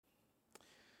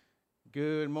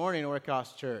Good morning,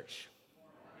 Orcos Church.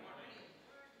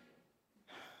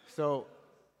 So,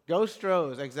 go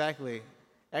Stros, exactly.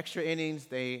 Extra innings,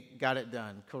 they got it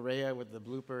done. Correa with the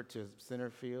blooper to center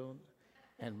field,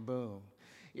 and boom.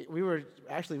 We were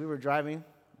driving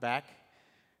back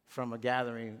from a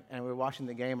gathering, and we were watching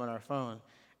the game on our phone.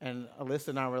 And Alyssa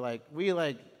and I were like,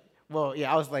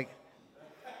 I was like,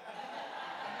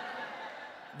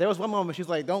 there was one moment she was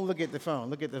like, don't look at the phone,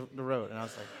 look at the road. And I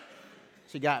was like,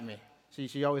 she got me.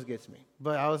 She always gets me.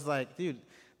 But I was like, dude,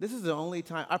 this is the only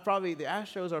time, the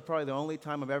Astros are probably the only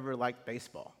time I've ever liked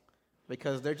baseball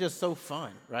because they're just so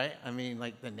fun, right? I mean,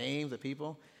 like the names, the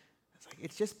people.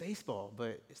 It's just baseball,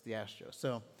 but it's the Astros.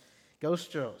 So, go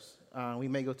Stros. We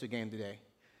may go to a game today,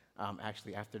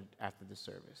 actually, after the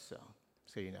service,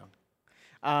 so you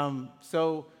know.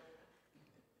 So,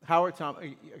 Howard Tom,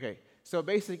 okay, so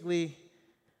basically,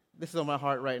 this is on my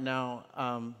heart right now.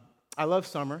 I love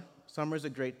summer. Summer is a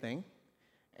great thing.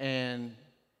 And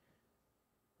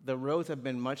the roads have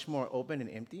been much more open and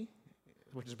empty,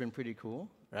 which has been pretty cool,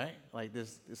 right? Like the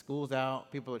school's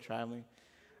out, people are traveling.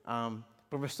 But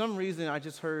for some reason, I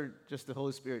just heard the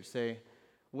Holy Spirit say,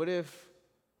 what if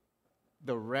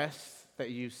the rest that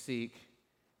you seek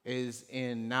is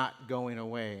in not going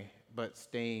away, but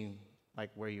staying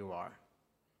like where you are,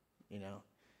 you know?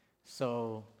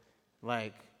 So,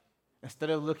 like, instead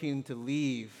of looking to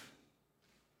leave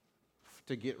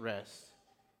to get rest,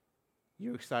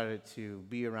 you're excited to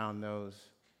be around those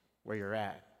where you're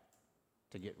at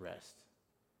to get rest.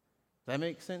 Does that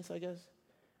make sense, I guess?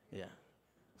 Yeah.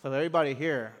 So everybody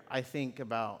here, I think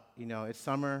about, it's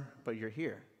summer, but you're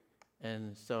here.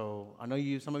 And so I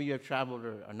know some of you have traveled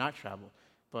or not traveled,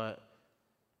 but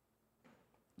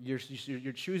you're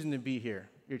choosing to be here.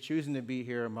 You're choosing to be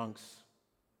here amongst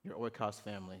your Oikos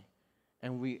family.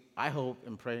 And I hope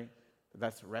and pray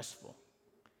that's restful,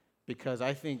 because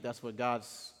I think that's what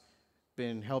God's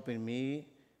been helping me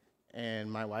and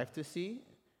my wife to see,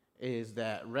 is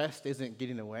that rest isn't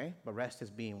getting away, but rest is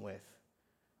being with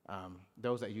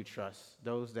those that you trust,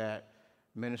 those that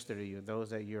minister to you, those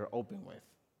that you're open with,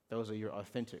 those that you're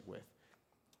authentic with.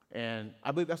 And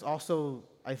I believe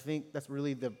I think that's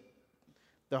really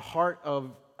the heart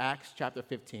of Acts chapter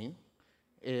 15,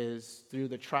 is through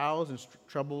the trials and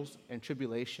troubles and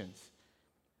tribulations.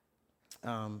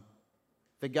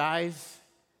 The guys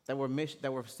that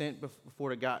were sent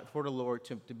before the Lord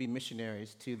to be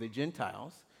missionaries to the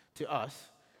Gentiles, to us,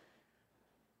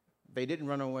 they didn't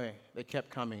run away. They kept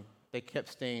coming. They kept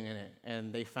staying in it,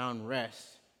 and they found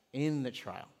rest in the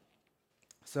trial.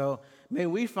 So may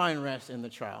we find rest in the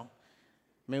trial.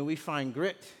 May we find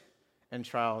grit in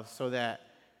trials so that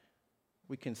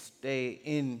we can stay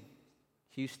in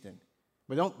Houston.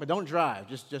 But don't drive.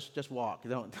 Just walk.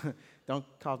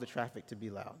 Don't cause the traffic to be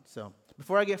loud. So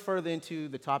before I get further into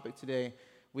the topic today,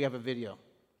 we have a video.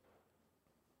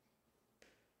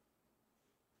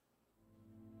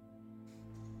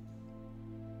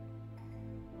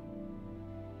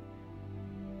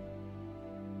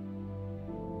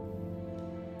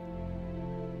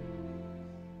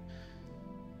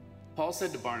 Paul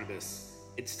said to Barnabas,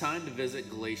 "It's time to visit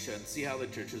Galatia and see how the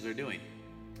churches are doing."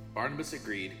 Barnabas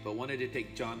agreed, but wanted to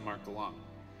take John Mark along.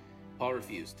 Paul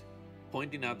refused,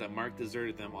 pointing out that Mark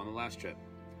deserted them on the last trip.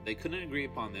 They couldn't agree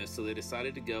upon this, so they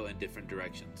decided to go in different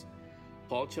directions.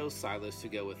 Paul chose Silas to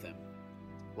go with him.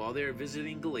 While they were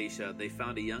visiting Galatia, they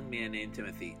found a young man named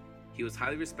Timothy. He was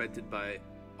highly respected by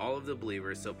all of the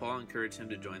believers, so Paul encouraged him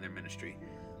to join their ministry.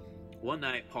 One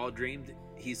night, Paul dreamed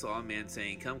he saw a man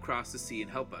saying, "Come cross the sea and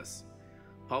help us."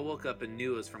 Paul woke up and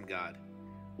knew it was from God.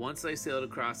 Once they sailed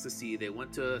across the sea, they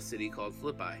went to a city called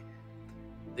Philippi.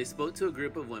 They spoke to a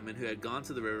group of women who had gone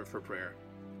to the river for prayer.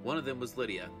 One of them was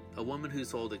Lydia, a woman who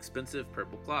sold expensive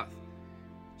purple cloth.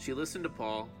 She listened to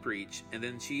Paul preach, and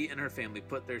then she and her family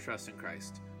put their trust in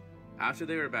Christ. After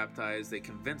they were baptized, they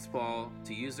convinced Paul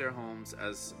to use their homes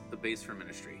as the base for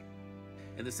ministry.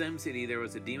 In the same city, there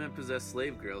was a demon-possessed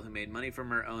slave girl who made money from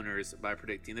her owners by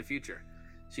predicting the future.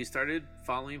 She started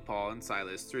following Paul and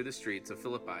Silas through the streets of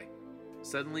Philippi.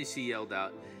 Suddenly she yelled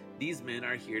out, "These men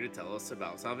are here to tell us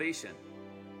about salvation."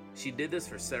 She did this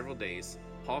for several days.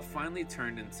 Paul finally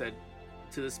turned and said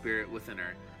to the spirit within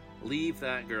her, "Leave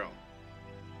that girl.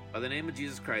 By the name of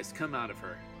Jesus Christ, come out of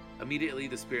her." Immediately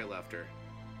the spirit left her.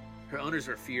 Her owners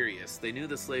were furious. They knew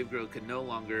the slave girl could no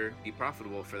longer be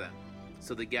profitable for them.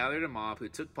 So they gathered a mob who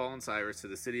took Paul and Silas to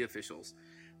the city officials.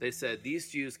 They said, "These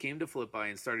Jews came to Philippi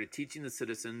and started teaching the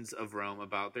citizens of Rome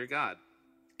about their God.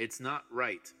 It's not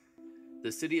right."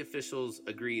 The city officials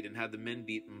agreed and had the men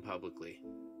beaten publicly.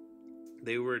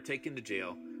 They were taken to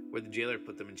jail, where the jailer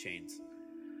put them in chains.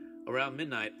 Around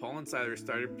midnight, Paul and Silas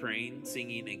started praying,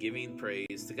 singing, and giving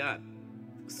praise to God.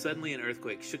 Suddenly, an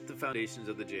earthquake shook the foundations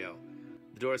of the jail.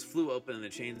 The doors flew open and the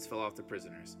chains fell off the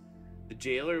prisoners. The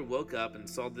jailer woke up and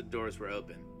saw the doors were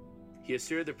open. He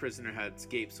assured the prisoner had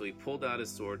escaped, so he pulled out his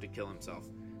sword to kill himself.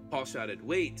 Paul shouted,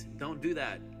 "Wait, don't do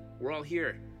that. We're all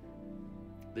here."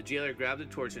 The jailer grabbed a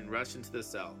torch and rushed into the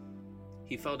cell.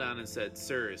 He fell down and said,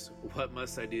 "Sirs, what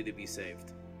must I do to be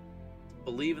saved?"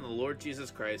 "Believe in the Lord Jesus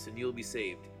Christ and you will be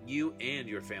saved, you and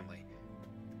your family."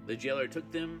 The jailer took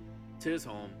them to his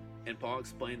home, and Paul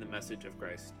explained the message of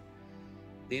Christ.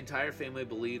 The entire family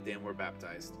believed and were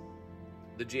baptized.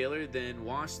 The jailer then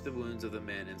washed the wounds of the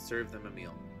men and served them a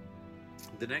meal.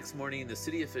 The next morning, the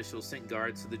city officials sent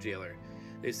guards to the jailer.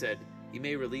 They said, "You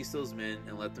may release those men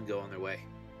and let them go on their way."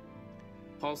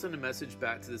 Paul sent a message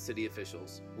back to the city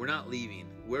officials. "We're not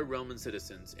leaving. We're Roman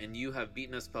citizens, and you have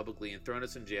beaten us publicly and thrown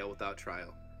us in jail without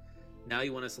trial. Now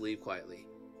you want us to leave quietly.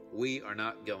 We are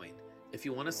not going. If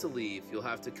you want us to leave, you'll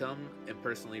have to come and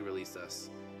personally release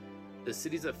us." The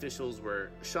city's officials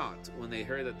were shocked when they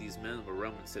heard that these men were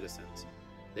Roman citizens.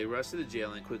 They rushed to the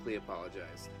jail and quickly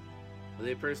apologized.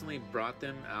 They personally brought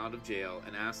them out of jail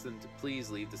and asked them to please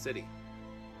leave the city.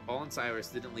 Paul and Silas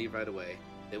didn't leave right away.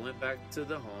 They went back to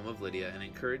the home of Lydia and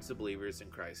encouraged the believers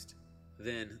in Christ.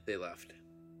 Then they left.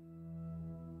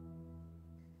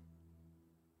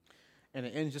 And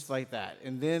it ends just like that.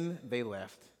 And then they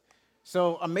left.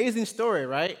 So, amazing story,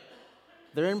 right?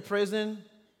 They're in prison.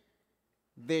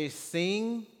 They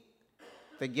sing.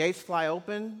 The gates fly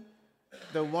open.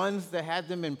 The ones that had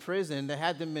them in prison, that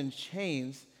had them in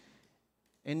chains,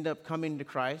 end up coming to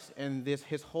Christ. And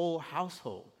his whole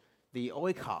household, the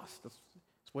oikos, that's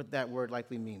what that word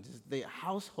likely means, is the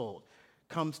household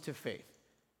comes to faith.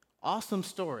 Awesome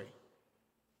story.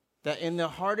 That in the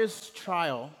hardest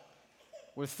trial,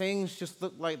 where things just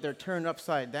look like they're turned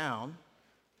upside down,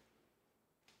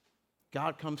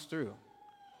 God comes through.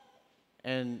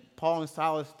 And Paul and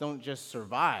Silas don't just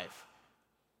survive,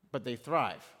 but they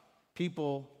thrive.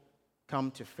 People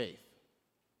come to faith.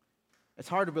 It's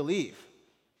hard to believe.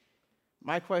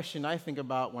 My question I think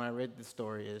about when I read this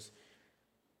story is,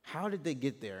 how did they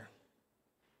get there?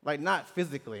 Like, not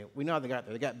physically. We know how they got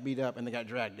there. They got beat up and they got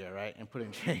dragged there, right? And put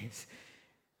in chains.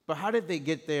 But how did they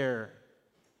get there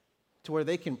to where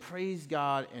they can praise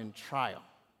God in trial?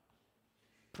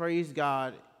 Praise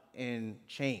God in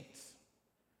chains?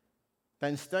 That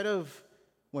instead of,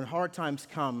 when hard times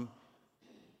come,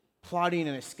 plotting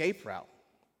an escape route,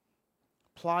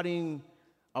 plotting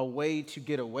a way to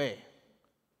get away,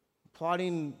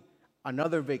 plotting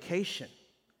another vacation,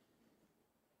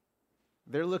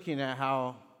 they're looking at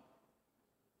how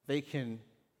they can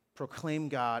proclaim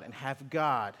God and have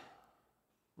God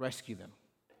rescue them.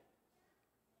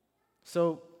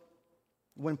 So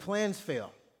when plans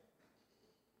fail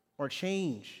or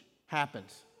change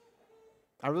happens,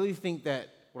 I really think that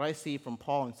what I see from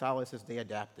Paul and Silas is they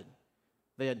adapted.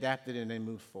 They adapted and they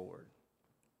moved forward.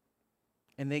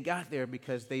 And they got there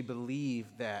because they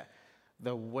believed that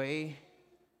the way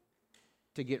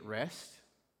to get rest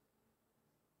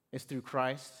is through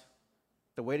Christ.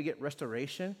 The way to get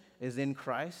restoration is in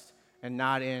Christ and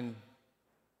not in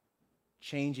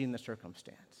changing the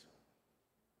circumstance.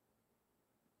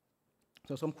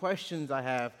 So some questions I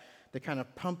have to kind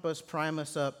of prime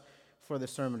us up for the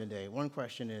sermon today. One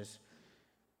question is,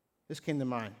 this came to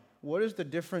mind. What is the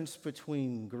difference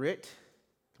between grit,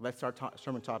 that's our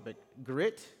sermon topic,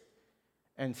 grit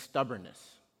and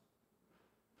stubbornness?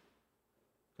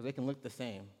 Because they can look the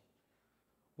same.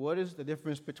 What is the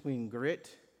difference between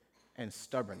grit and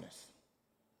stubbornness?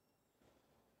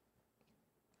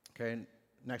 Okay,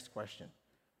 next question.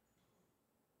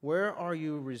 Where are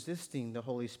you resisting the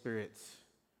Holy Spirit's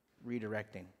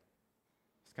redirecting?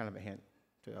 It's kind of a hint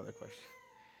to the other question.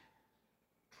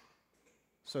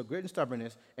 So grit and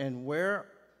stubbornness, and where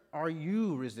are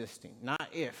you resisting? Not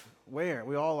if, where.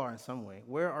 We all are in some way.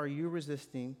 Where are you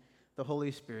resisting the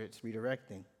Holy Spirit's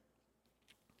redirecting?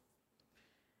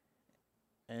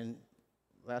 And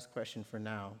last question for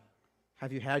now.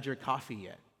 Have you had your coffee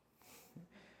yet?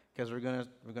 Because we're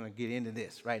gonna get into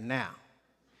this right now.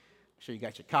 Make sure you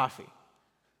got your coffee.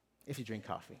 If you drink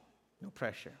coffee. No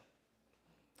pressure.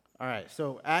 All right,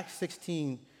 so Acts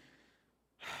 16,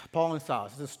 Paul and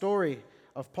Silas. It's a story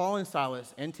of Paul and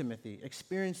Silas and Timothy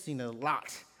experiencing a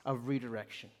lot of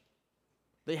redirection.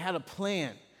 They had a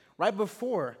plan. Right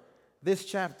before this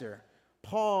chapter,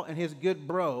 Paul and his good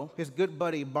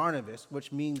buddy Barnabas,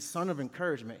 which means son of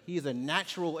encouragement, he is a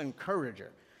natural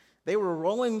encourager. They were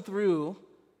rolling through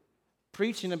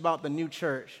preaching about the new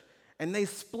church, and they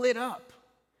split up.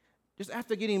 Just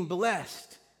after getting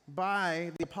blessed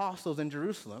by the apostles in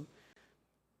Jerusalem,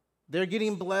 They're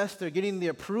getting blessed. They're getting the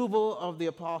approval of the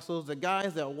apostles, the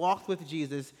guys that walked with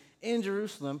Jesus in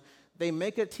Jerusalem. They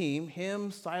make a team, him,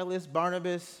 Silas,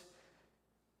 Barnabas,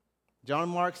 John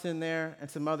Mark's in there, and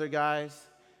some other guys,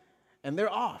 and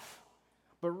they're off.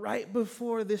 But right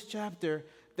before this chapter,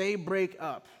 they break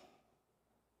up.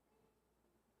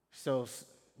 So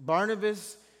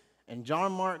Barnabas and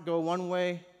John Mark go one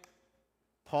way,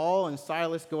 Paul and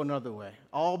Silas go another way,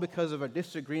 all because of a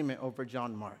disagreement over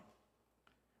John Mark.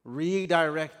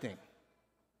 Redirecting.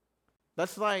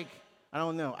 That's like, I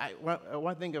don't know, when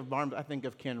I think of Barnabas, I think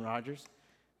of Ken Rogers.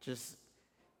 Just,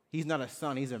 he's not a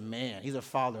son, he's a man. He's a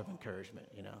father of encouragement,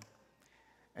 you know.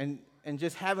 And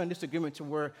just having a disagreement to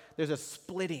where there's a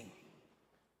splitting.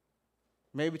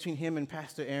 Maybe between him and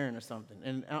Pastor Aaron or something.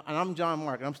 And I'm John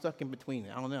Mark, and I'm stuck in between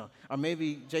it. I don't know. Or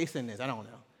maybe Jason is. I don't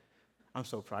know. I'm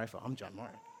so prideful. I'm John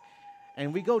Mark.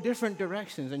 And we go different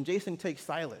directions, and Jason takes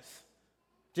Silas.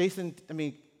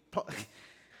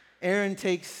 Aaron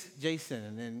takes Jason,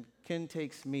 and then Ken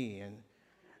takes me.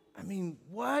 And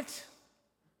what?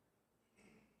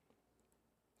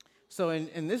 So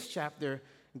in this chapter,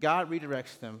 God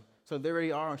redirects them. So they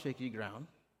already are on shaky ground.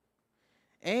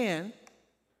 And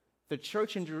the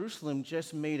church in Jerusalem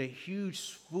just made a huge,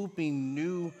 swooping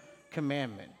new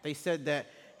commandment. They said that,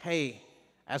 hey,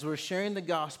 as we're sharing the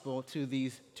gospel to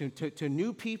these to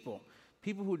new people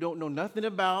who don't know nothing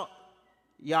about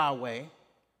Yahweh,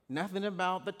 nothing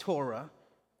about the Torah,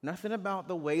 nothing about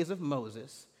the ways of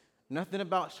Moses, nothing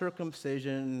about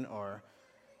circumcision or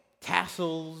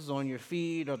tassels on your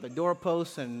feet or the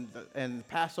doorposts and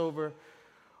Passover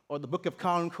or the Book of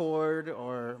Concord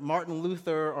or Martin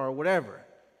Luther or whatever.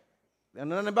 They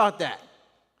know nothing about that.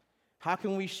 How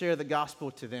can we share the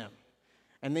gospel to them?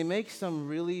 And they make some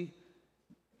really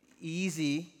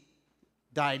easy,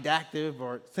 didactic,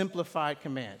 or simplified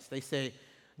commands. They say,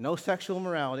 no sexual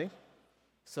immorality.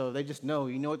 So they just know,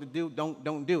 you know what to do,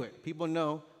 don't do it. People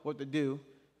know what to do.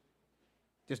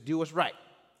 Just do what's right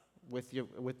with your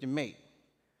mate.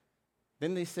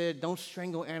 Then they said, don't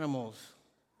strangle animals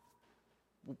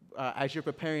as you're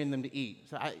preparing them to eat.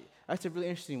 So that's a really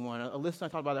interesting one. A listener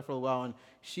talked about that for a while, and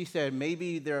she said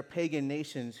maybe there are pagan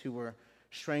nations who were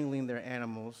strangling their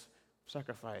animals for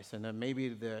sacrifice, and then maybe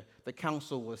the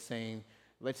council was saying,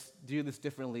 let's do this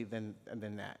differently than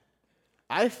that.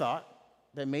 I thought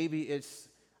that maybe it's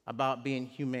about being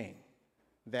humane,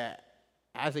 that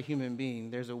as a human being,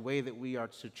 there's a way that we are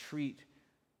to treat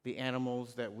the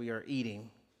animals that we are eating.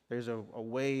 There's a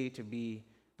way to be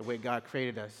the way God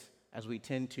created us as we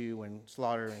tend to and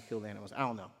slaughter and kill the animals. I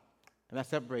don't know. And that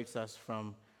separates us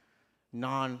from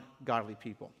non-godly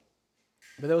people.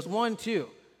 But there was one, too.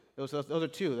 Those are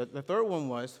two. The third one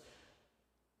was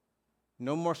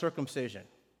no more circumcision.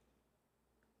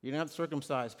 You don't have to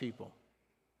circumcise people.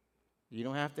 You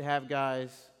don't have to have guys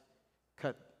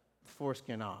cut the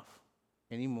foreskin off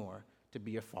anymore to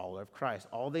be a follower of Christ.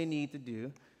 All they need to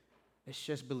do is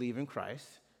just believe in Christ,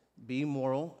 be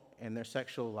moral in their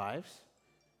sexual lives,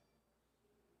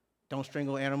 don't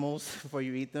strangle animals before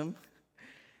you eat them,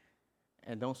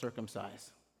 and don't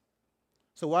circumcise.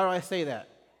 So why do I say that?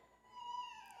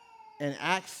 In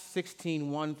Acts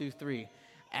 16, 1 through 3,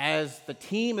 as the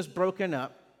team is broken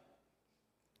up,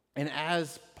 and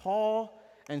as Paul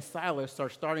and Silas are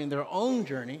starting their own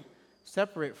journey,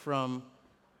 separate from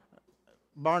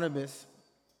Barnabas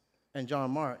and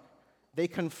John Mark, they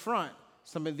confront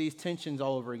some of these tensions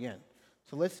all over again.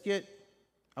 So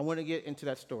I want to get into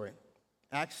that story.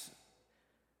 Acts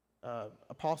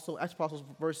Apostles,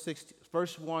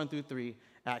 verse 1 through 3,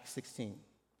 Acts 16.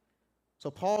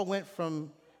 So Paul went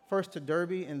first to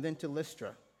Derbe and then to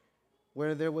Lystra,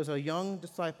 where there was a young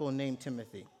disciple named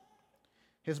Timothy.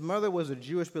 His mother was a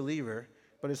Jewish believer,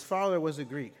 but his father was a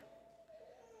Greek.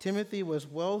 Timothy was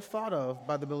well thought of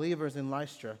by the believers in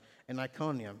Lystra and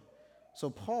Iconium, so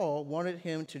Paul wanted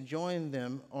him to join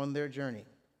them on their journey.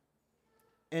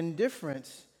 In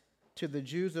deference to the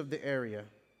Jews of the area,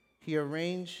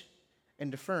 deferring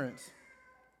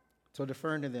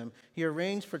to them, he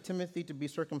arranged for Timothy to be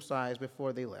circumcised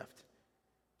before they left,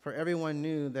 for everyone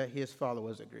knew that his father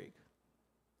was a Greek.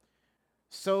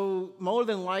 So more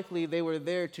than likely, they were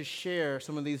there to share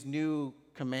some of these new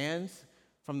commands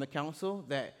from the council.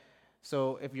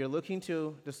 So if you're looking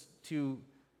to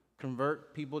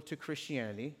convert people to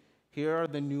Christianity, here are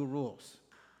the new rules.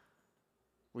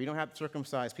 We don't have to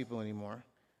circumcise people anymore.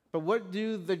 But what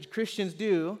do the Christians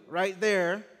do right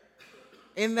there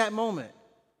in that moment?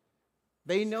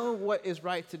 They know what is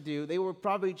right to do. They were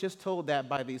probably just told that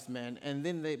by these men, and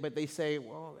then they say,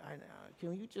 "Well,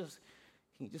 can you just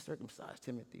circumcise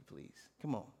Timothy, please?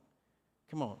 Come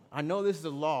on. I know this is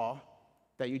a law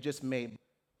that you just made.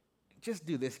 just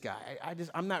do this guy.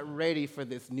 I'm not ready for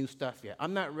this new stuff yet.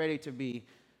 I'm not ready to be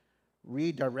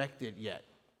redirected yet.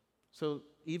 So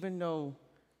even though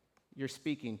you're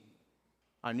speaking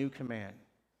a new command,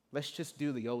 let's just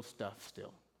do the old stuff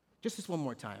still. Just this one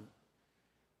more time.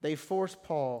 They forced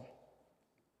Paul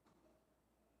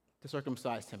to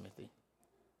circumcise Timothy.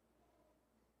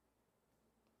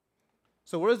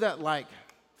 So what is that like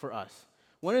for us?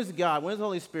 When is God, when is the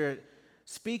Holy Spirit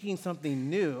speaking something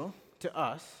new to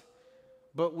us,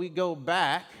 but we go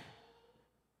back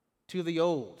to the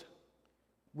old?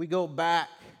 We go back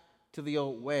to the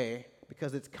old way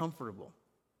because it's comfortable,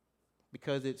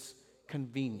 because it's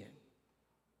convenient.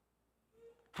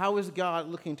 How is God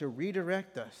looking to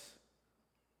redirect us?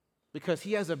 Because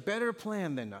he has a better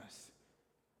plan than us,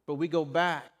 but we go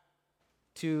back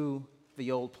to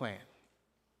the old plan.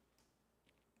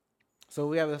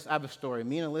 So I have a story.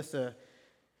 Me and Alyssa,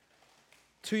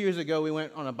 2 years ago, we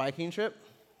went on a biking trip.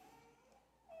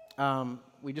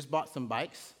 We just bought some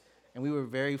bikes, and we were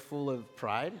very full of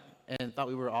pride and thought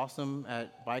we were awesome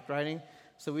at bike riding.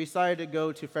 So we decided to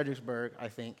go to Fredericksburg, I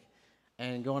think,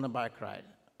 and go on a bike ride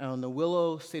on the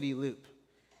Willow City Loop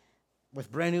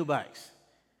with brand new bikes.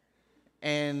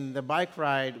 And the bike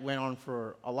ride went on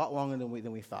for a lot longer than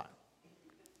we thought.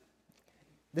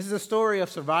 This is a story of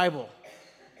survival,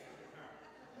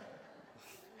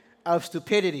 of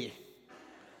stupidity,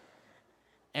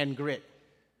 and grit.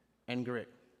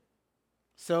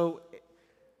 So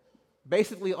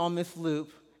basically on this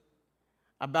loop,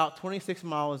 about 26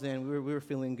 miles in, we were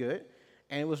feeling good.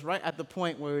 And it was right at the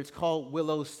point where it's called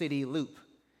Willow City Loop,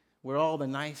 where all the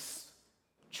nice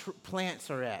plants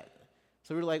are at.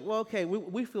 So we were like, well, okay,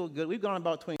 we feel good. We've gone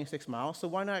about 26 miles, so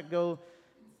why not go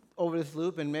over this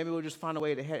loop and maybe we'll just find a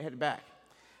way to head back.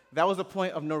 That was the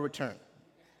point of no return.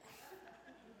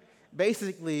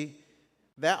 Basically,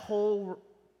 that whole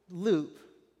loop,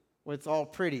 where it's all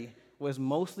pretty, was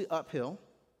mostly uphill.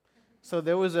 So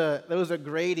there was a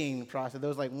grading process. There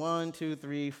was like 1, 2,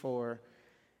 3, 4.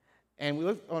 And we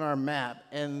looked on our map,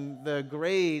 and the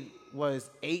grade was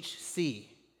HC.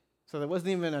 So there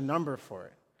wasn't even a number for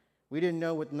it. We didn't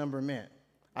know what the number meant.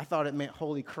 I thought it meant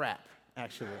holy crap,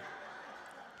 actually.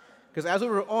 Because as we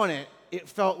were on it, it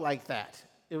felt like that.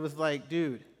 It was like,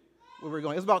 dude, where we're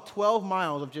going. It was about 12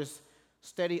 miles of just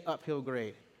steady uphill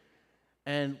grade.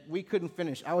 And we couldn't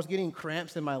finish. I was getting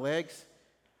cramps in my legs.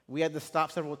 We had to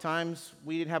stop several times.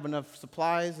 We didn't have enough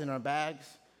supplies in our bags.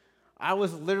 I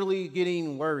was literally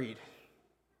getting worried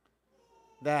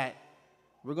that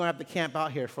we're going to have to camp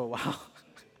out here for a while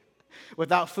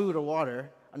without food or water,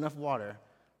 enough water.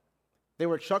 There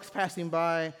were trucks passing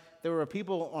by. There were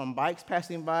people on bikes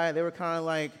passing by. They were kind of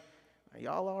like, are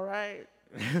y'all all right?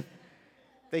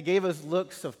 They gave us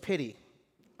looks of pity,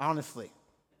 honestly.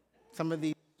 Some of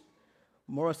these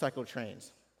motorcycle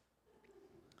trains.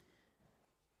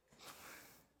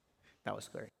 That was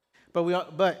scary. But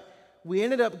we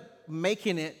ended up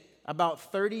making it about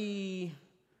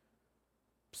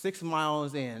 36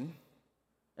 miles in,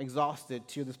 exhausted,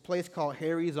 to this place called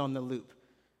Harry's on the Loop.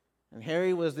 And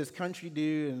Harry was this country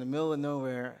dude in the middle of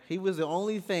nowhere. He was the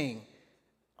only thing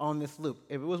on this loop.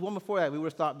 If it was one before that, we would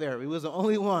have stopped there. He was the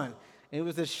only one. And it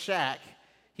was this shack.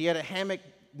 He had a hammock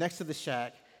next to the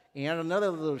shack. And he had another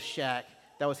little shack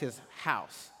that was his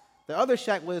house. The other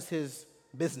shack was his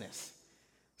business.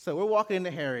 So we're walking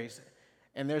into Harry's,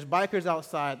 and there's bikers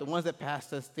outside, the ones that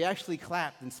passed us. They actually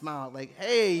clapped and smiled like,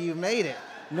 hey, you made it.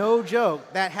 No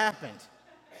joke, that happened.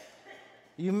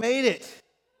 You made it.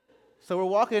 So we're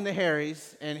walking into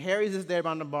Harry's, and Harry's is there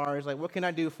behind the bar. He's like, what can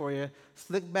I do for you?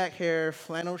 Slick back hair,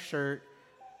 flannel shirt,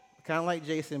 kind of like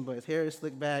Jason, but his hair is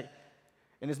slicked back,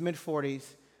 in his mid-40s.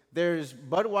 There's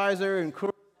Budweiser and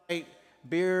Coors Light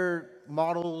beer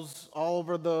models all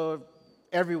over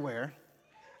everywhere.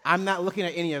 I'm not looking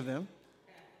at any of them.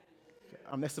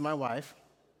 I'm next to my wife.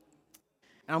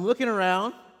 And I'm looking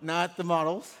around, not at the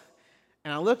models,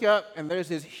 and I look up, and there's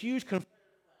this huge confetti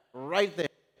right there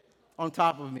on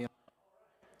top of me.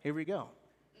 Here we go.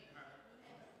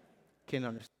 Can't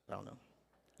understand. I don't know.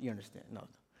 You understand? No.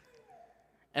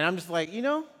 And I'm just like,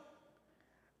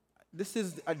 this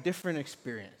is a different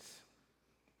experience.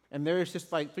 And there's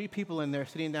just like 3 people in there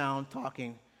sitting down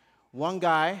talking. One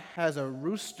guy has a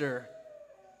rooster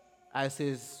as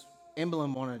his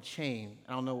emblem on a chain.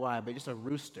 I don't know why, but just a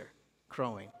rooster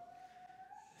crowing.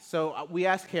 So we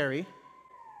asked Harry,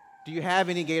 do you have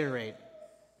any Gatorade?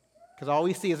 Because all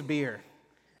we see is beer.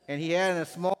 And he had in a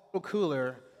small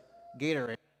cooler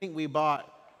Gatorade. I think we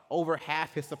bought over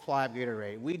half his supply of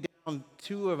Gatorade. We downed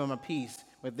 2 of them apiece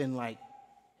within like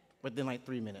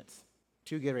 3 minutes.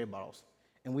 2 Gatorade bottles.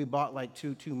 And we bought like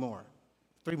two more.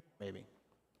 3 more maybe.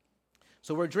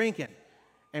 So we're drinking,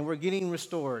 and we're getting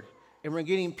restored, and we're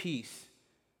getting peace.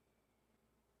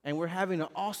 And we're having an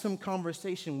awesome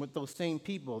conversation with those same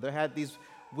people that had these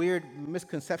weird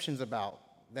misconceptions about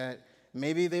that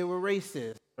maybe they were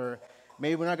racist, or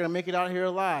maybe we're not going to make it out here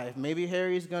alive. Maybe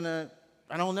Harry's going to,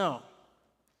 I don't know.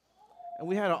 And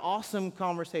we had an awesome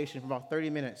conversation for about 30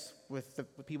 minutes with the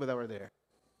people that were there.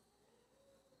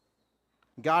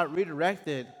 God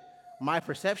redirected my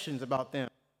perceptions about them.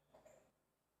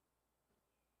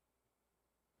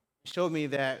 He showed me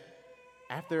that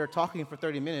after talking for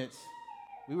 30 minutes,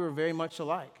 we were very much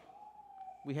alike.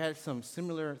 We had some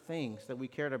similar things that we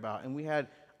cared about, and we had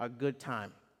a good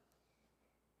time.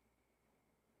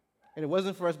 And it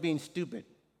wasn't for us being stupid.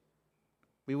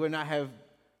 We would not have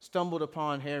stumbled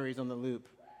upon Harry's on the loop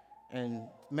and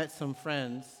met some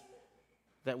friends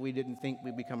that we didn't think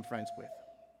we'd become friends with.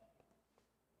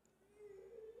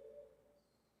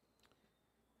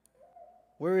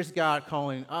 Where is God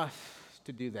calling us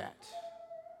to do that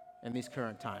in these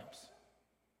current times?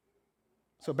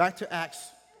 So back to Acts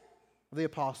of the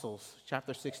Apostles,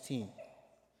 chapter 16,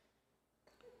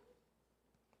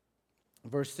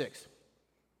 verse 6.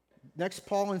 Next,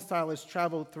 Paul and Silas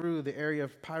traveled through the area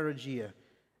of Phrygia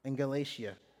and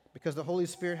Galatia because the Holy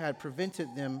Spirit had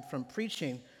prevented them from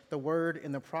preaching the word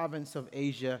in the province of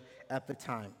Asia at the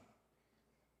time.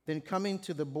 Then coming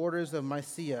to the borders of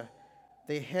Mysia,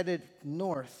 they headed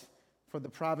north for the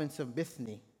province of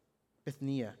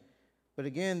Bithynia. But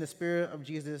again, the Spirit of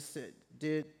Jesus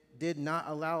did not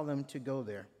allow them to go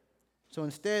there. So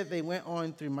instead, they went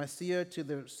on through Mysia to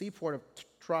the seaport of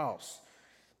Troas.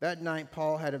 That night,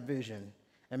 Paul had a vision.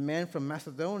 A man from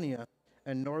Macedonia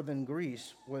and northern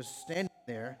Greece was standing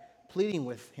there, pleading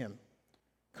with him,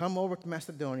 "Come over to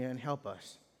Macedonia and help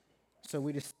us." So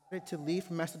we decided to leave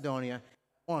from Macedonia at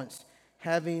once,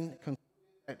 having concluded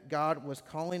that God was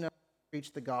calling us to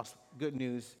preach the gospel, good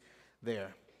news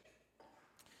there.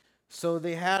 So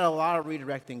they had a lot of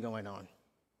redirecting going on.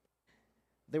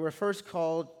 They were first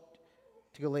called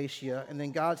to Galatia, and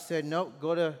then God said, "No,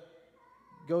 go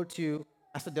to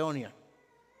Macedonia,"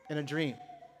 in a dream.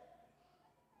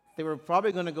 They were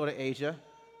probably going to go to Asia,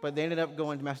 but they ended up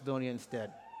going to Macedonia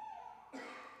instead.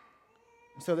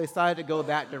 So they decided to go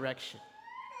that direction.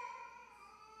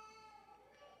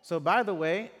 So by the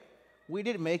way, we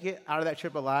didn't make it out of that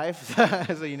trip alive,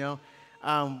 so you know.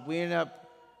 We ended up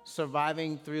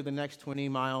surviving through the next 20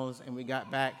 miles, and we got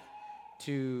back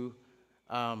to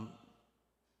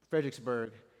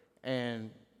Fredericksburg,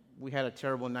 and we had a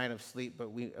terrible night of sleep,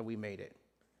 but we made it.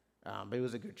 But it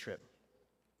was a good trip.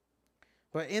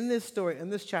 But in this story, in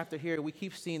this chapter here, we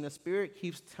keep seeing the Spirit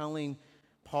keeps telling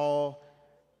Paul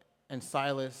and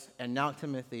Silas and now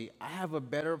Timothy, I have a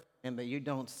better plan that you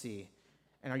don't see.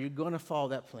 And are you going to follow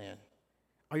that plan?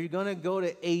 Are you going to go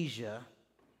to Asia,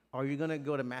 or are you going to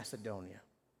go to Macedonia?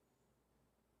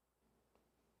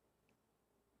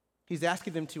 He's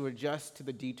asking them to adjust to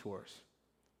the detours.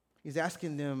 He's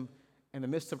asking them, in the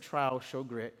midst of trials, show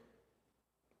grit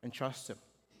and trust him.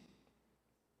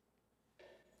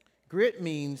 Grit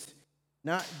means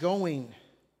not going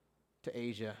to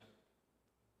Asia,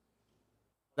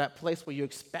 that place where you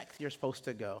expect you're supposed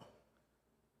to go.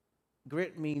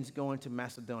 Grit means going to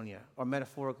Macedonia, or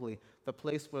metaphorically, the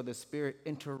place where the Spirit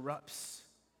interrupts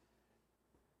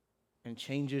and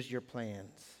changes your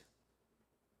plans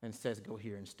and says, go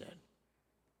here instead.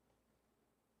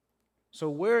 So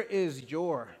where is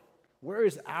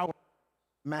our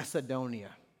Macedonia?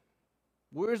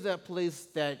 Where's that place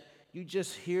that you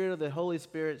just hear the Holy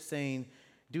Spirit saying,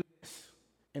 do this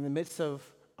in the midst of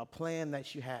a plan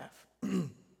that you have?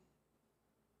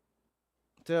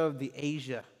 To the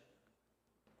Asia.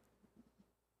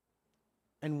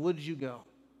 And would you go?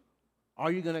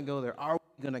 Are you going to go there? Are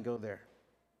we going to go there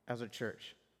as a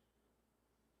church?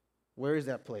 Where is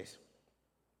that place?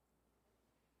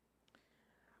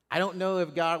 I don't know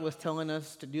if God was telling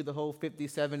us to do the whole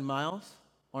 57 miles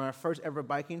on our first ever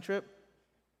biking trip,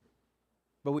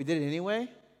 but we did it anyway,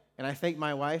 and I thank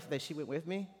my wife that she went with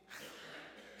me.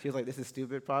 She was like, this is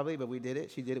stupid probably, but we did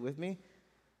it. She did it with me,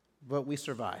 but we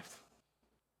survived.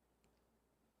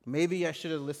 Maybe I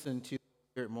should have listened to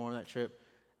Spirit more on that trip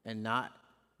and not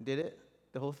did it,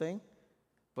 the whole thing,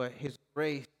 but his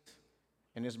grace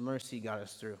and his mercy got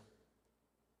us through.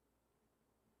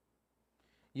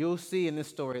 You'll see in this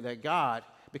story that God,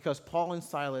 because Paul and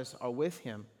Silas are with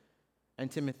him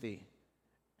and Timothy,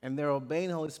 and they're obeying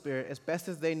the Holy Spirit as best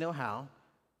as they know how,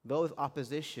 though with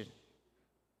opposition,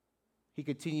 he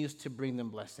continues to bring them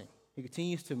blessing. He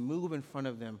continues to move in front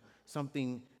of them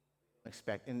something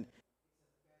expect. And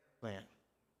plan.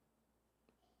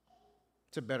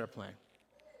 It's a better plan.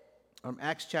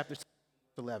 Acts chapter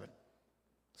 11.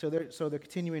 So they're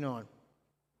continuing on.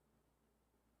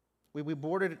 We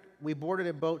boarded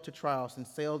a boat to Trios and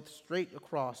sailed straight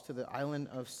across to the island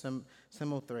of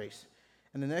Samothrace.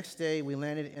 And the next day we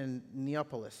landed in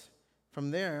Neapolis.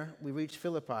 From there we reached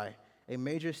Philippi, a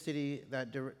major city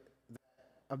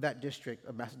of that district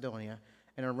of Macedonia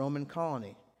and a Roman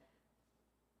colony.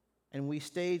 And we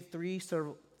stayed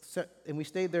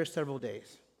there several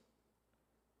days.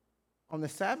 On the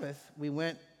Sabbath, we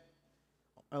went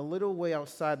a little way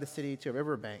outside the city to a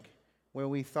riverbank where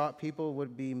we thought people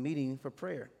would be meeting for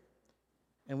prayer.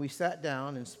 And we sat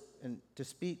down and to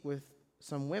speak with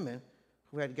some women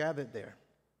who had gathered there.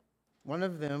 One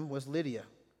of them was Lydia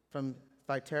from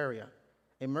Thyatira,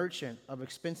 a merchant of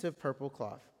expensive purple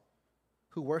cloth,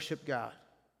 who worshiped God.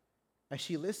 As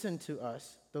she listened to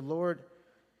us, the Lord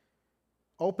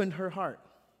opened her heart,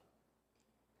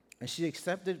 and she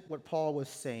accepted what Paul was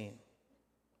saying.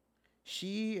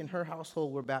 She and her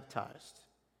household were baptized,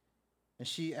 and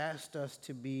she asked us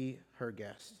to be her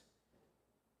guest.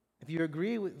 If you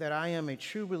agree that I am a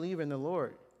true believer in the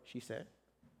Lord, she said,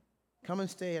 come and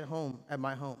stay at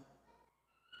my home.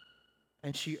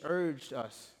 And she urged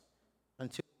us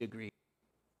until we agreed.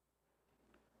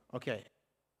 Okay,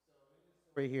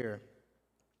 right here.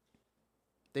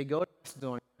 They go to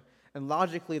Macedonia, and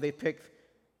logically they pick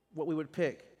what we would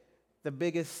pick, the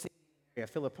biggest city area,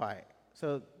 Philippi.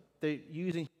 So they're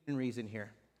using human reason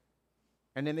here.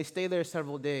 And then they stay there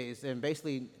several days, and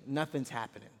basically nothing's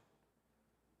happening.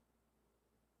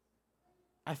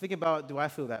 I think about, do I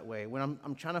feel that way? When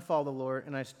I'm trying to follow the Lord,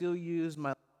 and I still use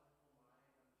my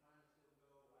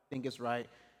think it's right.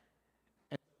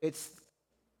 And it's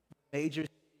major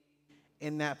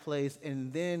in that place.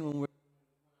 And then when we're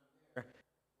there,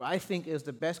 what I think is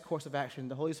the best course of action,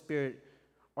 the Holy Spirit,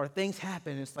 or things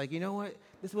happen, it's like, you know what?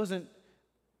 This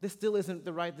still isn't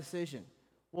the right decision.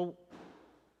 Well,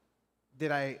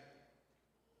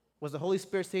 was the Holy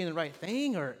Spirit saying the right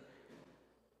thing, or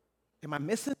am I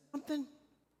missing something?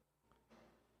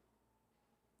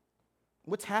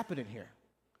 What's happening here?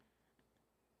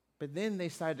 But then they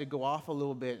decided to go off a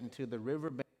little bit into the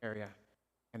riverbank area,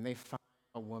 and they find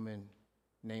a woman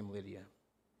named Lydia.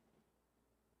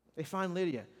 They find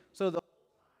Lydia. So the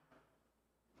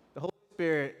Holy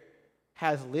Spirit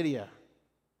has Lydia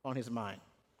on his mind.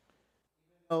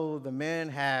 So the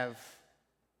men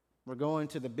we're going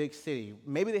to the big city.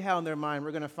 Maybe they have on their mind, we're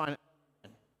going to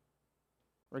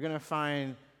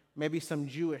find maybe some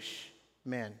Jewish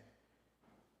men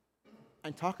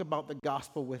and talk about the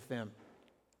gospel with them.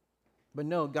 But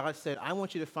no, God said, I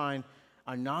want you to find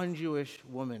a non-Jewish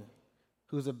woman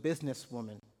who's a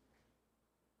businesswoman.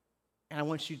 And I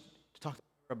want you to talk to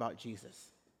her about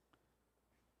Jesus.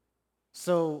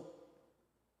 So,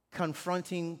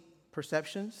 confronting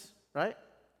perceptions, right?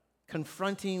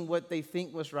 Confronting what they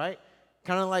think was right.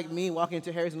 Kind of like me walking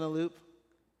into Harry's in the Loop.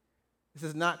 This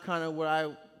is not kind of what I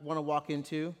want to walk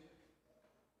into.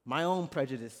 My own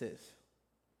prejudices.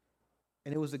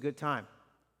 And it was a good time.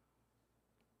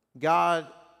 God,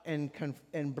 and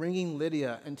bringing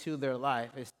Lydia into their life,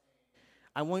 is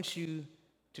I want you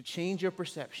to change your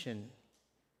perception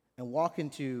and walk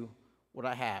into what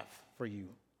I have for you.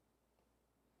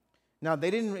 Now,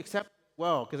 they didn't accept it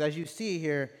well, because as you see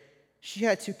here, she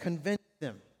had to convince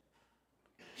them.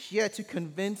 She had to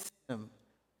convince them.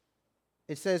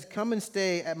 It says, come and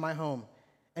stay at my home.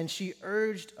 And she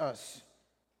urged us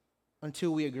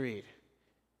until we agreed.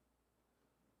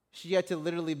 She had to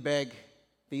literally beg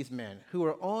these men who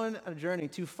were on a journey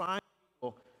to find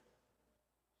people.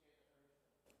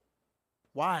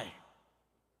 Why?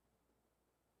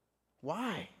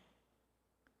 Why?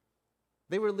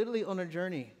 They were literally on a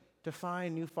journey to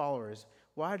find new followers.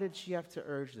 Why did she have to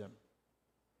urge them?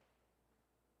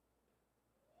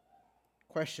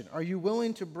 Question, are you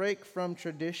willing to break from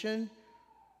tradition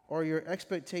or your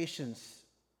expectations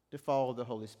to follow the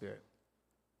Holy Spirit?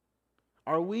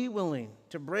 Are we willing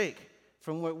to break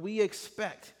from what we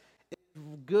expect is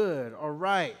good or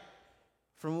right,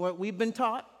 from what we've been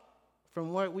taught,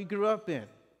 from what we grew up in?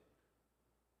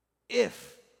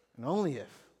 If, and only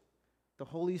if, the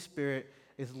Holy Spirit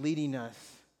is leading us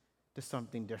to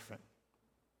something different.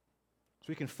 So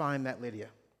we can find that Lydia.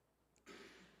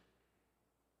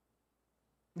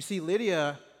 You see,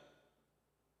 Lydia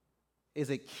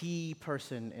is a key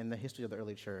person in the history of the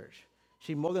early church.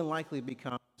 She more than likely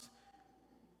becomes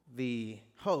the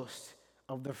host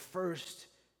of the first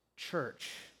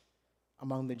church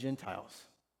among the Gentiles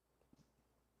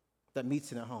that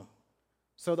meets in a home.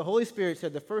 So the Holy Spirit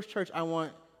said, the first church I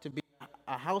want to be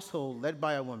a household led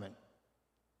by a woman.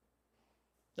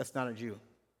 That's not a Jew.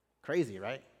 Crazy,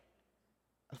 right?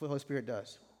 That's what the Holy Spirit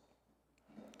does.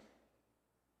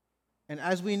 And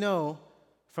as we know,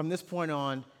 from this point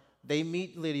on, they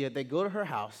meet Lydia, they go to her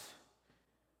house,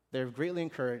 they're greatly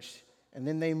encouraged, and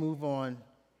then they move on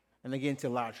and they get into a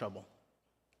lot of trouble.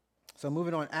 So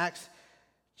moving on, Acts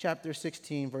chapter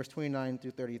 16, verse 29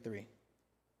 through 33.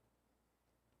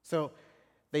 So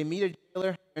they meet a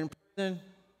jailer in prison.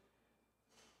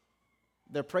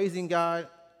 They're praising God.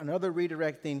 Another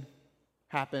redirecting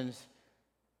happens.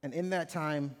 And in that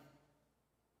time,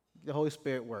 the Holy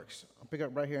Spirit works. I'll pick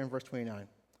up right here in verse 29.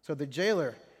 So the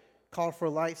jailer called for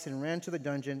lights and ran to the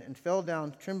dungeon and fell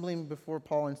down trembling before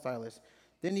Paul and Silas.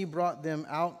 Then he brought them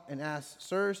out and asked,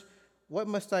 "Sirs, what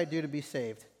must I do to be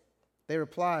saved?" They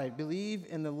replied, "Believe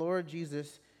in the Lord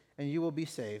Jesus, and you will be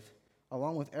saved,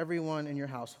 along with everyone in your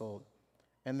household."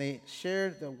 And they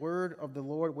shared the word of the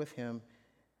Lord with him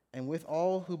and with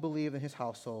all who believed in his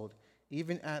household.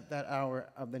 Even at that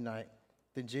hour of the night,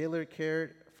 the jailer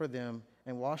cared for them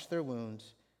and washed their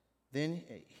wounds. Then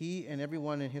he and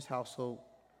everyone in his household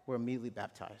were immediately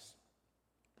baptized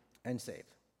and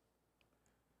saved.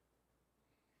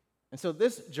 And so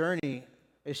this journey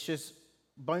is just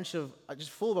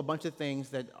full of a bunch of things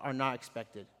that are not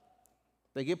expected.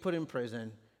 They get put in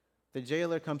prison. The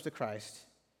jailer comes to Christ.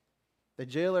 The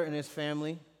jailer and his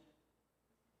family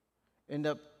end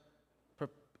up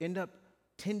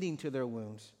tending to their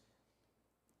wounds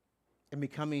and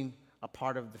becoming a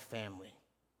part of the family.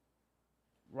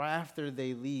 Right after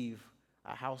they leave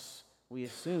a house, we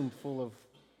assume, full of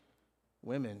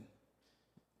women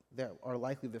that are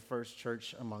likely the first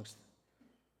church amongst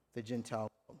the Gentile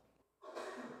world.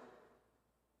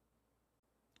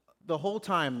 The whole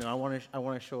time, though, I want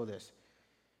to show this,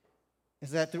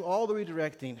 is that through all the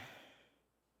redirecting,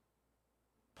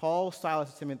 Paul, Silas,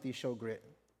 and Timothy show grit.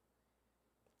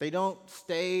 They don't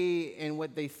stay in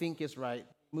what they think is right.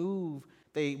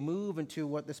 They move into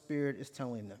what the Spirit is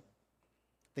telling them.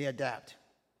 They adapt.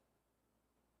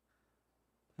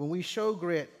 When we show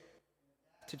grit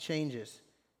to changes,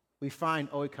 we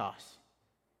find oikos.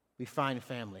 We find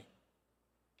family.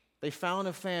 They found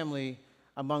a family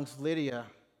amongst Lydia,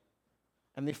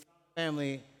 and they found a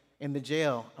family in the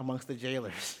jail amongst the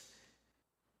jailers.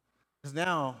 Because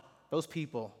now, those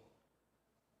people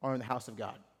are in the house of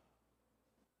God.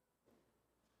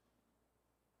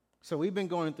 So we've been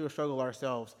going through a struggle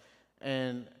ourselves,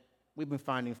 and we've been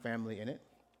finding family in it.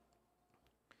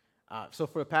 So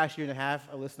for the past year and a half,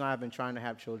 Alyssa and I have been trying to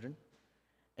have children,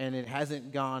 and it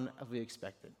hasn't gone as we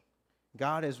expected.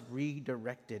 God has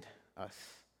redirected us.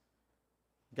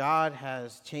 God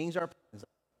has changed our plans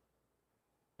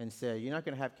and said, "You're not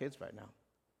going to have kids right now."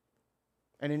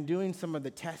 And in doing some of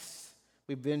the tests,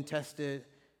 we've been tested,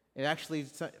 it actually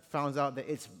found out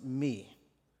that it's me.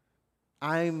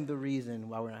 I'm the reason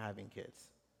why we're not having kids.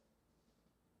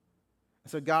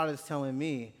 So God is telling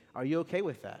me, are you okay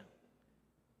with that?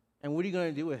 And what are you going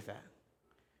to do with that?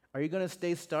 Are you going to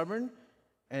stay stubborn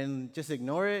and just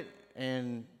ignore it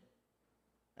and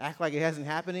act like it hasn't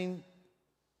happening?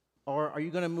 Or are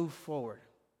you going to move forward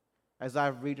as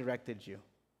I've redirected you?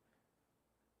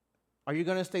 Are you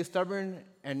going to stay stubborn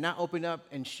and not open up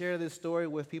and share this story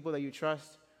with people that you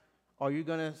trust? Or are you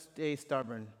going to stay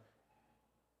stubborn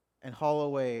and haul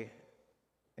away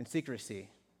in secrecy,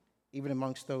 even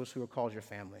amongst those who are called your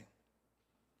family?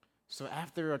 So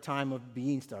after a time of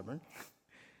being stubborn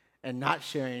and not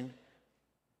sharing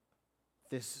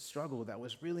this struggle that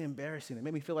was really embarrassing, it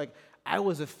made me feel like I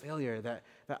was a failure, that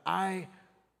I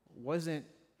wasn't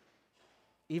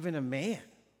even a man.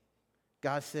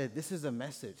 God said, this is a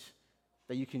message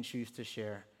that you can choose to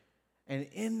share. And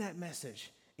in that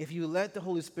message, if you let the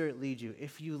Holy Spirit lead you,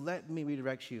 if you let me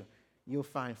redirect you, you'll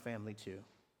find family too.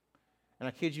 And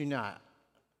I kid you not,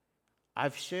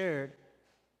 I've shared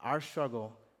our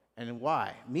struggle and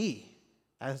why, me,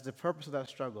 as the purpose of that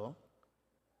struggle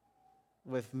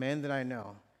with men that I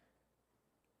know.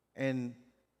 And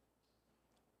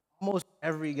almost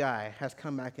every guy has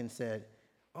come back and said,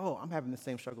 "Oh, I'm having the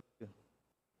same struggle too."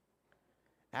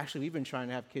 Actually, we've been trying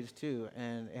to have kids too,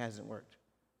 and it hasn't worked.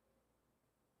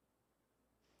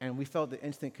 And we felt the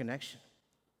instant connection.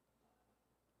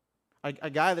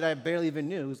 A guy that I barely even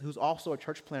knew, who's also a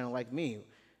church planner like me,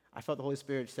 I felt the Holy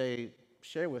Spirit say,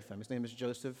 share with him. His name is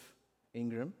Joseph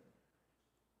Ingram.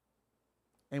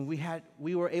 And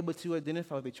we were able to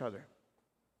identify with each other.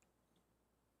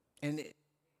 And it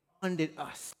bonded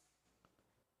us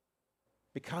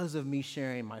because of me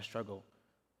sharing my struggle.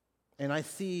 And I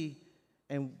see,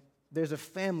 and there's a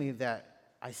family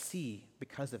that I see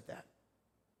because of that.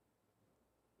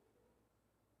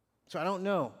 So I don't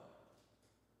know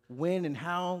when and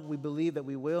how we believe that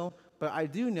we will, but I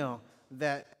do know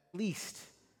that at least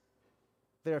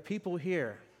there are people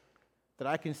here that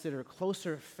I consider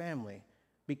closer family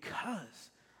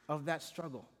because of that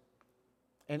struggle.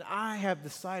 And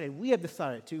we have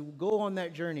decided to go on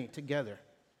that journey together.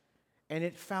 And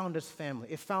it found us family.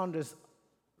 It found us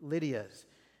Lydia's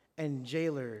and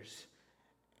Jailers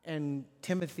and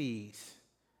Timothy's.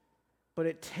 But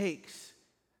it takes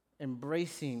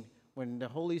embracing when the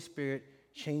Holy Spirit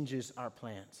changes our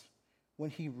plans, when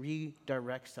he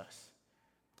redirects us.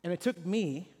 And it took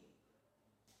me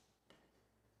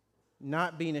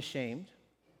not being ashamed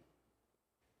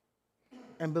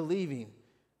and believing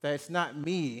that it's not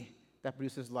me that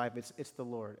produces life, it's the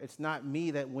Lord. It's not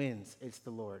me that wins, it's the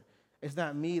Lord. It's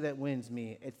not me that wins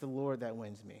me, it's the Lord that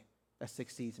wins me, that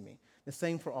succeeds me. The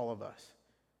same for all of us.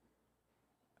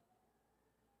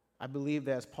 I believe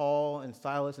that as Paul and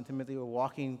Silas and Timothy were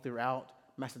walking throughout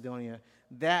Macedonia,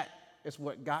 that is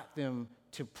what got them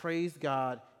to praise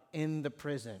God in the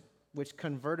prison, which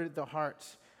converted the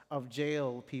hearts of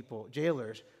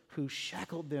jailers who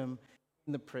shackled them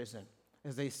in the prison,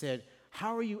 as they said,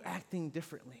 "How are you acting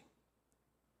differently?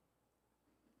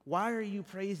 Why are you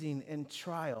praising in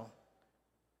trial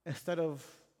instead of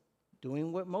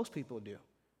doing what most people do,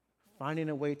 finding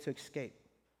a way to escape,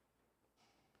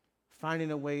 finding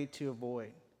a way to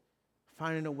avoid,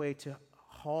 finding a way to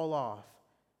haul off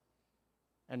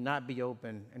and not be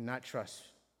open and not trust?"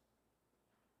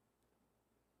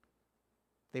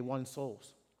 They won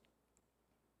souls.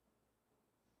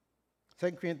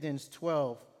 2 Corinthians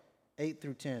 12, 8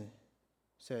 through 10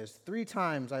 says, 3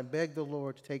 times I begged the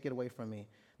Lord to take it away from me.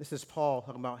 This is Paul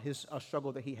talking about a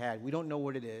struggle that he had. We don't know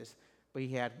what it is, but he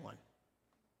had one.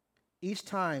 Each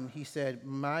time he said,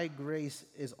 "My grace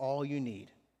is all you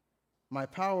need. My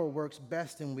power works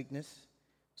best in weakness.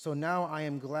 So now I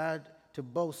am glad to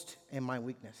boast in my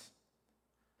weakness,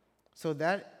 so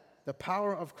that the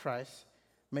power of Christ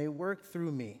may work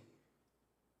through me.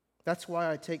 That's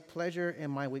why I take pleasure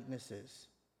in my weaknesses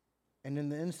and in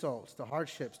the insults, the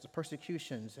hardships, the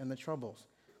persecutions, and the troubles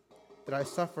that I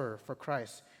suffer for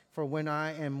Christ. For when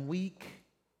I am weak,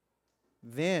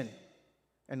 then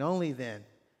and only then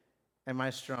am I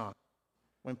strong."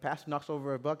 When Pastor knocks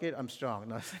over a bucket, I'm strong.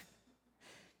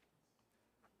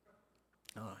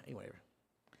 No, anyway.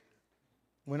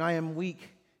 When I am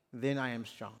weak, then I am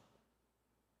strong.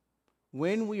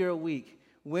 When we are weak,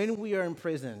 when we are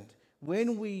imprisoned,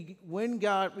 when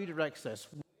God redirects us,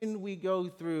 when we go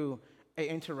through an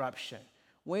interruption,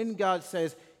 when God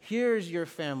says, "Here's your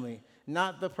family,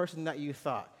 not the person that you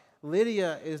thought.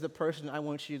 Lydia is the person I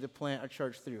want you to plant a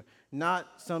church through,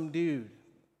 not some dude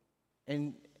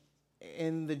in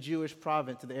the Jewish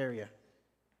province of the area."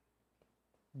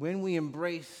 When we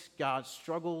embrace God's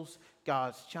struggles,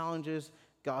 God's challenges,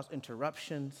 God's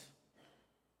interruptions,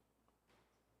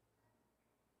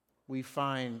 we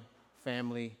find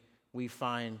family, we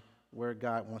find where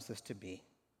God wants us to be.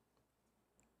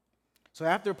 So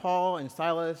after Paul and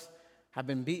Silas have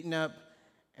been beaten up,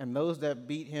 and those that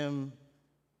beat him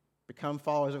become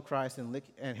followers of Christ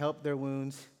and help their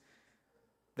wounds,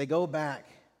 they go back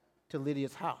to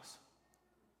Lydia's house.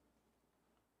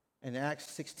 In Acts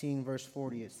 16, verse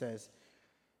 40, it says,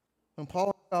 "When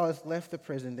Paul and Silas left the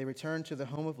prison, they returned to the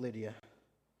home of Lydia.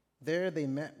 There they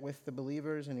met with the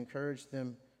believers and encouraged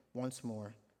them once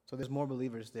more." So there's more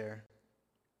believers there.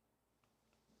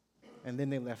 And then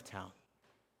they left town.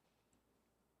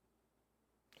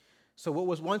 So what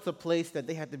was once a place that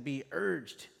they had to be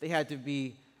urged, they had to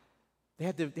be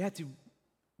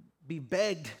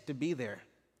begged to be there,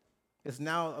 is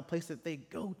now a place that they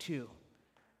go to.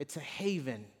 It's a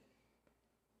haven.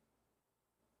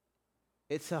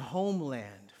 It's a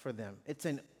homeland for them. It's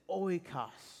an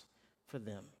oikos for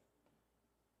them.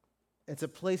 It's a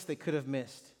place they could have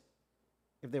missed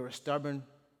if they were stubborn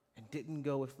and didn't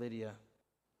go with Lydia.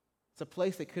 It's a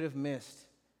place they could have missed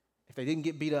if they didn't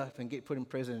get beat up and get put in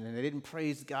prison and they didn't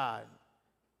praise God.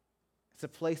 It's a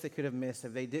place they could have missed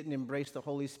if they didn't embrace the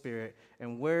Holy Spirit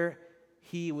and where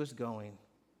he was going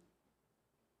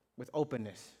with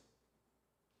openness,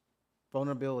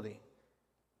 vulnerability,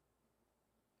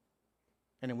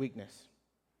 and in weakness.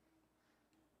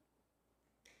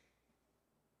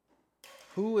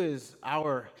 Who is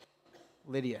our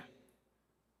Lydia?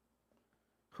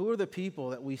 Who are the people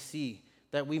that we see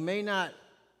that we may not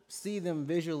see them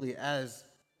visually as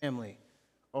family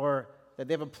or that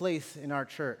they have a place in our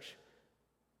church,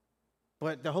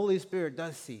 but the Holy Spirit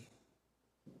does see?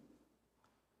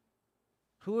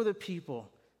 Who are the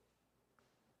people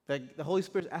that the Holy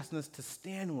Spirit is asking us to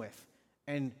stand with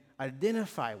and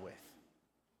identify with?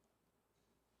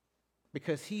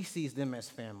 Because he sees them as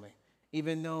family,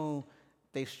 even though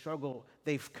they struggle,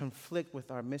 they conflict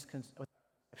with our misconception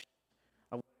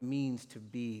of what it means to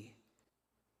be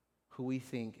who we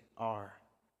think are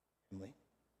family.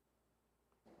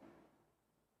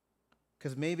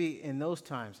 Because maybe in those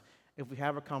times, if we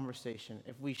have a conversation,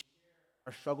 if we share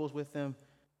our struggles with them,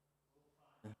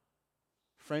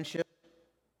 friendship,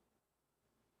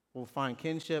 we'll find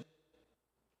kinship.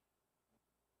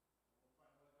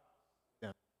 Yeah.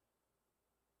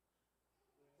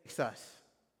 It takes us.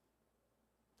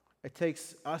 It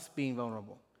takes us being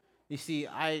vulnerable. You see,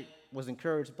 I was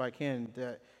encouraged by Ken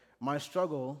that my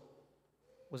struggle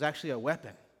was actually a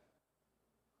weapon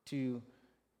to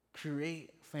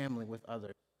create family with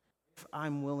others if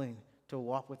I'm willing to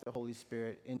walk with the Holy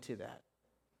Spirit into that.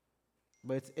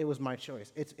 But it was my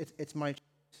choice. It's my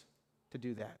choice to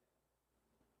do that.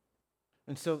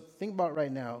 And so think about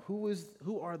right now,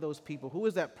 who are those people? Who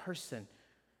is that person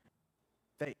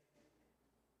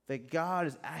that God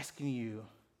is asking you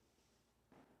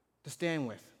to stand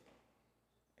with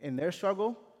in their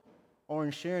struggle or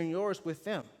in sharing yours with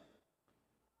them?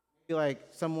 Be like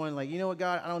someone like, you know what,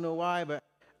 God, I don't know why, but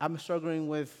I'm struggling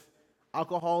with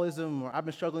alcoholism, or I've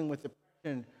been struggling with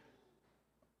depression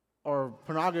or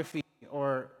pornography,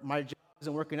 or my job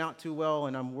isn't working out too well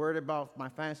and I'm worried about my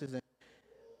finances, and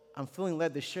I'm feeling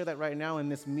led to share that right now in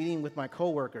this meeting with my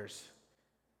coworkers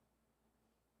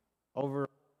over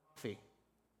coffee.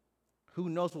 Who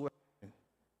knows what would happen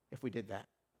if we did that?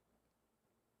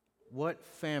 What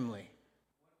family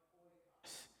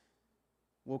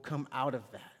will come out of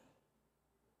that?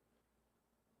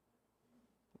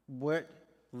 What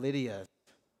Lydias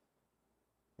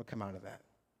will come out of that?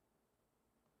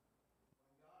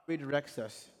 God redirects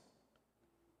us.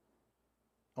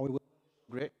 Are we willing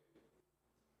to grit?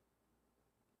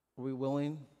 Are we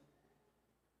willing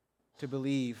to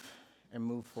believe and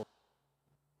move forward?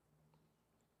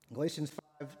 Galatians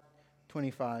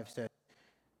 5:25 says,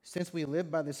 since we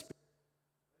live by the Spirit,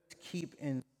 let's keep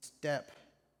in step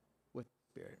with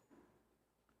the Spirit.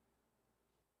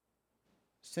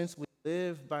 Since we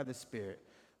live by the Spirit,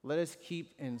 let us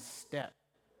keep in step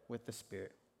with the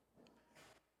Spirit.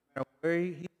 No matter where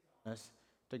He's telling us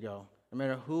to go, no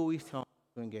matter who He's telling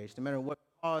us to engage, no matter what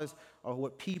cause or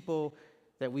what people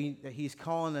that He's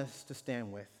calling us to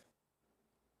stand with,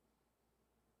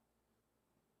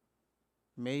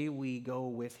 may we go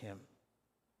with Him,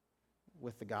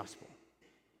 with the gospel,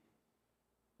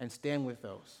 and stand with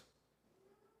those.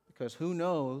 Because who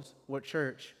knows what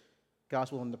church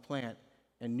God's willing to plant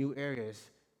in new areas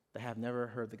that have never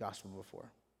heard the gospel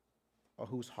before, or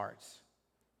whose hearts.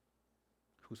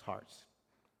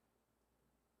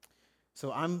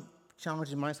 So I'm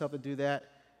challenging myself to do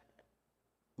that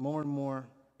more and more.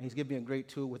 And He's given me a great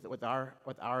tool with our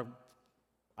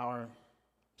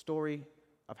story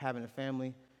of having a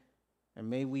family. And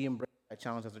may we embrace that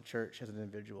challenge as a church, as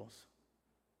individuals,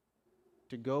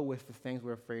 to go with the things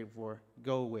we're afraid for,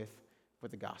 go with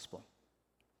the gospel.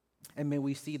 And may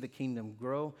we see the kingdom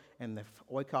grow and the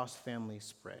Oikos family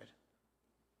spread.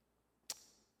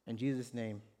 In Jesus'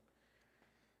 name,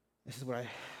 this is what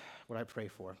I pray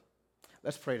for.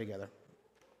 Let's pray together.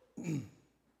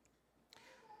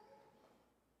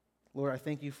 Lord, I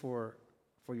thank you for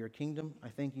your kingdom. I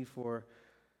thank you for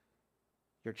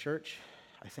your church.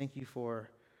 I thank you for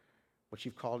what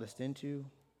you've called us into.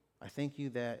 I thank you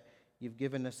that you've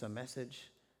given us a message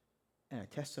and a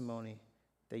testimony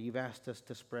that you've asked us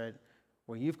to spread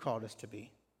where you've called us to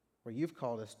be, where you've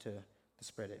called us to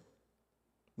spread it.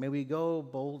 May we go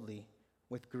boldly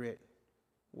with grit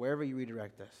wherever you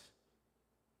redirect us,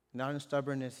 not in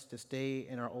stubbornness to stay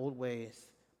in our old ways,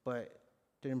 but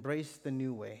to embrace the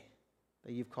new way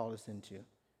that you've called us into,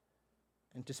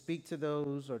 and to speak to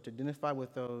those or to identify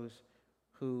with those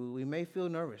who we may feel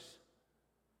nervous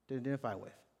to identify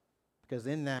with, because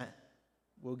in that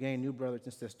we'll gain new brothers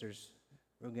and sisters,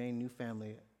 we'll gain new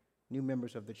family, new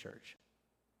members of the church.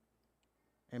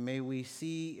 And may we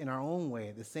see in our own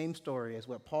way the same story as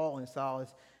what Paul and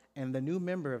Silas and the new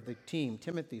member of the team,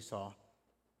 Timothy, saw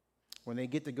when they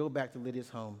get to go back to Lydia's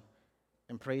home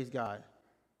and praise God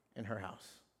in her house.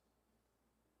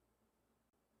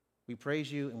 We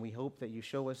praise you, and we hope that you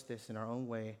show us this in our own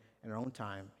way, in our own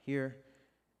time, here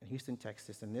in Houston,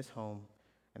 Texas, in this home,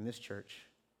 in this church,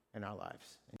 in our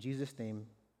lives. In Jesus' name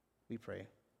we pray.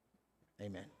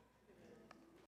 Amen.